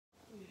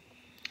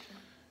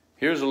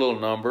Here's a little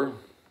number.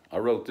 I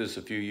wrote this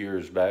a few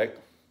years back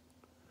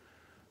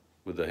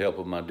with the help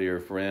of my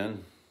dear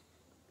friend,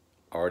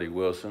 Artie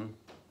Wilson.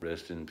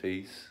 Rest in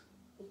peace.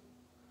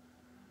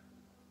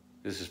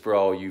 This is for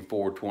all you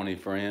 420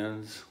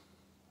 friends,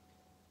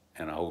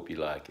 and I hope you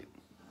like it.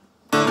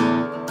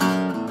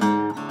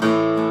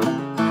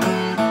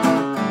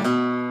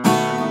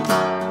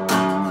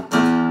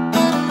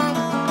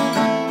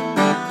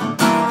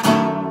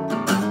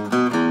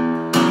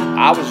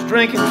 I was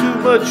drinking too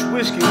much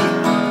whiskey,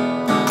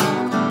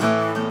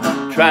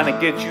 trying to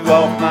get you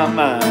off my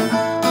mind.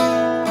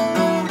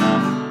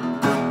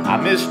 I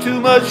missed too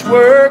much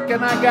work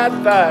and I got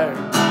fired,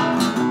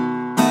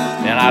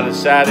 and I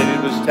decided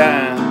it was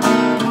time.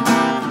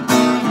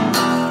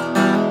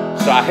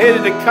 So I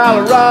headed to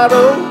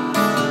Colorado,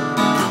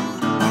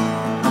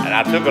 and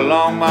I took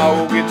along my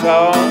old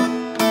guitar.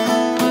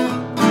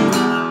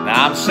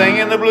 Now I'm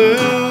singing the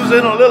blues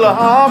in a little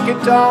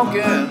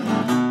honky-tonkin'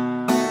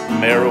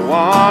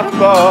 marijuana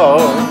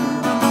bar.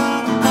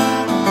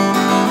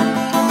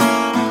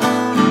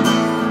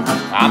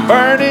 I'm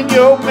burning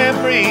your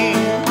memory,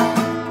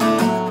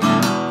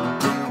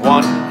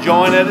 one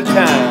joint at a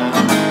time.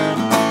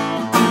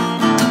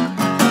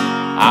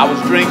 I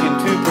was drinking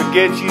to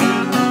forget you,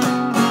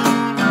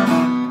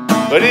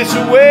 but it's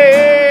a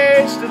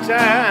waste of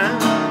time,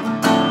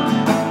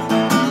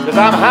 'cause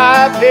I'm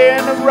high up here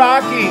in the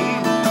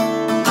Rockies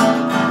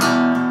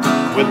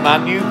with my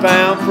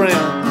newfound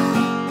friends.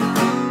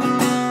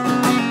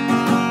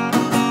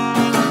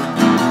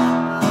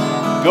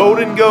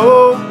 Golden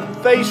Gold,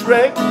 Face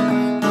Wreck,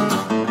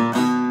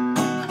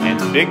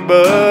 and Big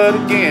Bud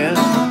again.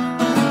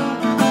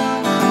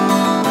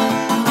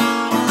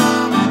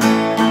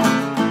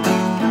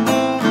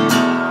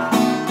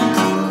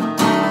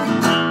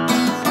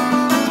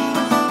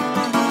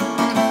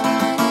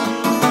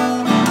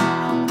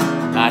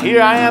 Now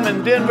here I am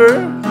in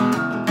Denver.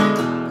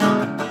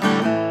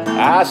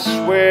 I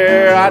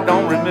swear I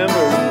don't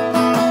remember,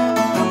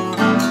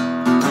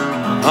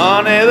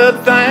 honey, the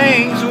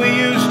things we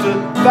used to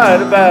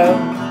fight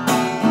about.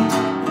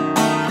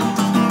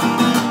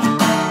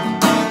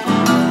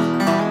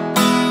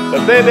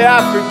 But baby, I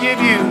forgive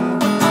you,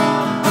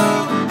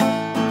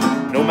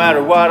 no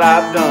matter what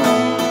I've done.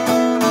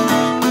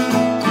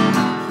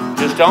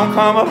 Just don't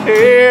come up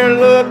here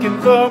looking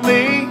for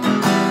me,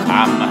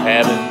 I'm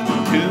having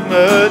too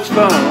much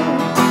fun.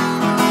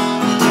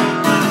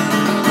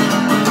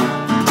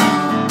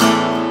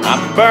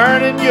 I'm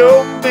burning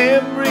your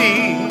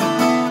memory,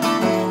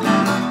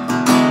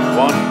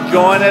 one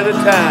joint at a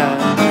time.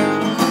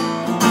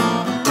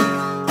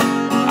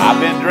 I've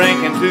been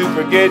drinking to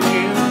forget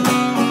you,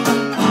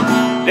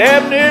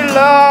 damn near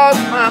lost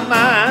my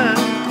mind.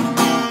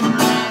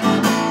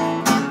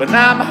 But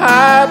now I'm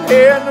high up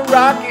here in the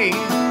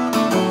Rockies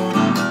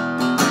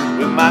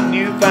with my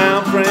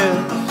newfound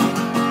friends.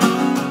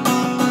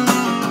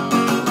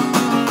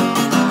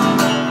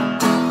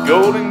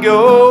 Golden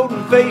Gold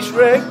and Face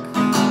Wreck,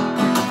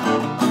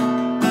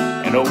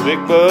 and old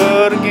Big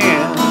Bud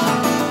again.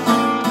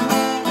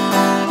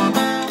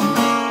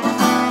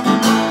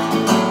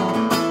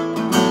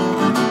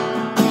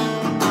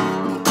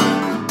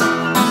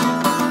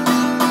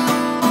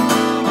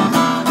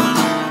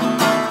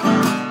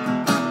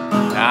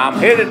 I'm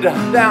headed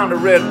down to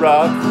Red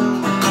Rock,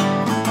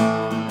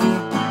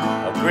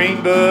 a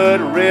green bud,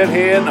 a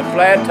redhead, and a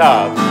flat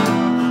top.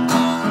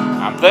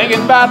 I'm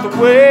thinking about the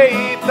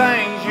way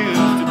things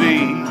used to be.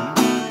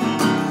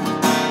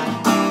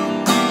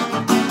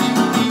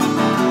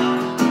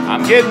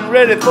 I'm getting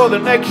ready for the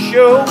next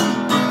show.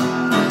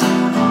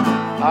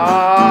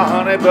 Ah,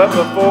 honey, but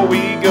before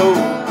we go,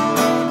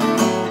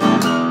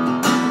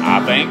 I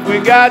think we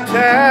got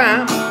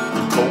time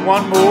for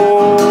one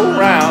more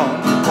round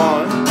of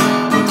fun.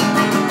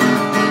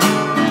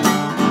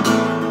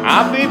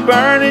 I'll be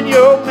burning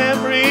your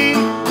memory,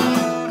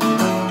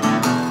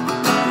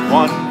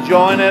 one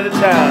joint at a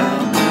time.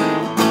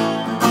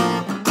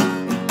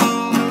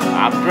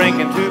 I'm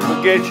drinking to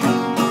forget you,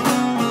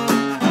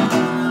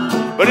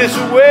 but it's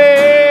a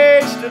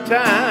waste of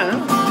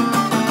time,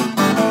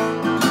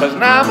 'cause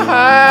now I'm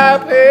high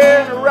up here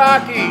in the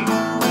Rockies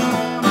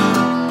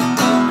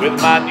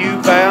with my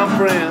newfound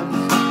friends.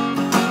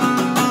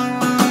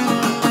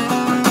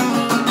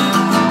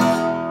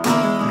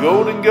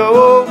 Golden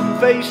Gold and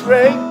Face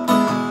Wreck,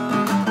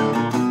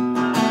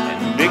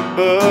 and Big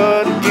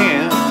Bud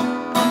again.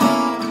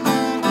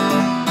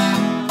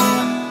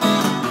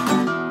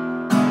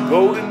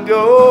 Golden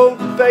Gold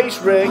and Face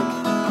Wreck,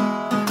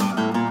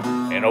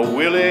 and old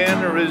Willie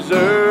in the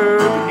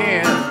reserve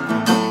again.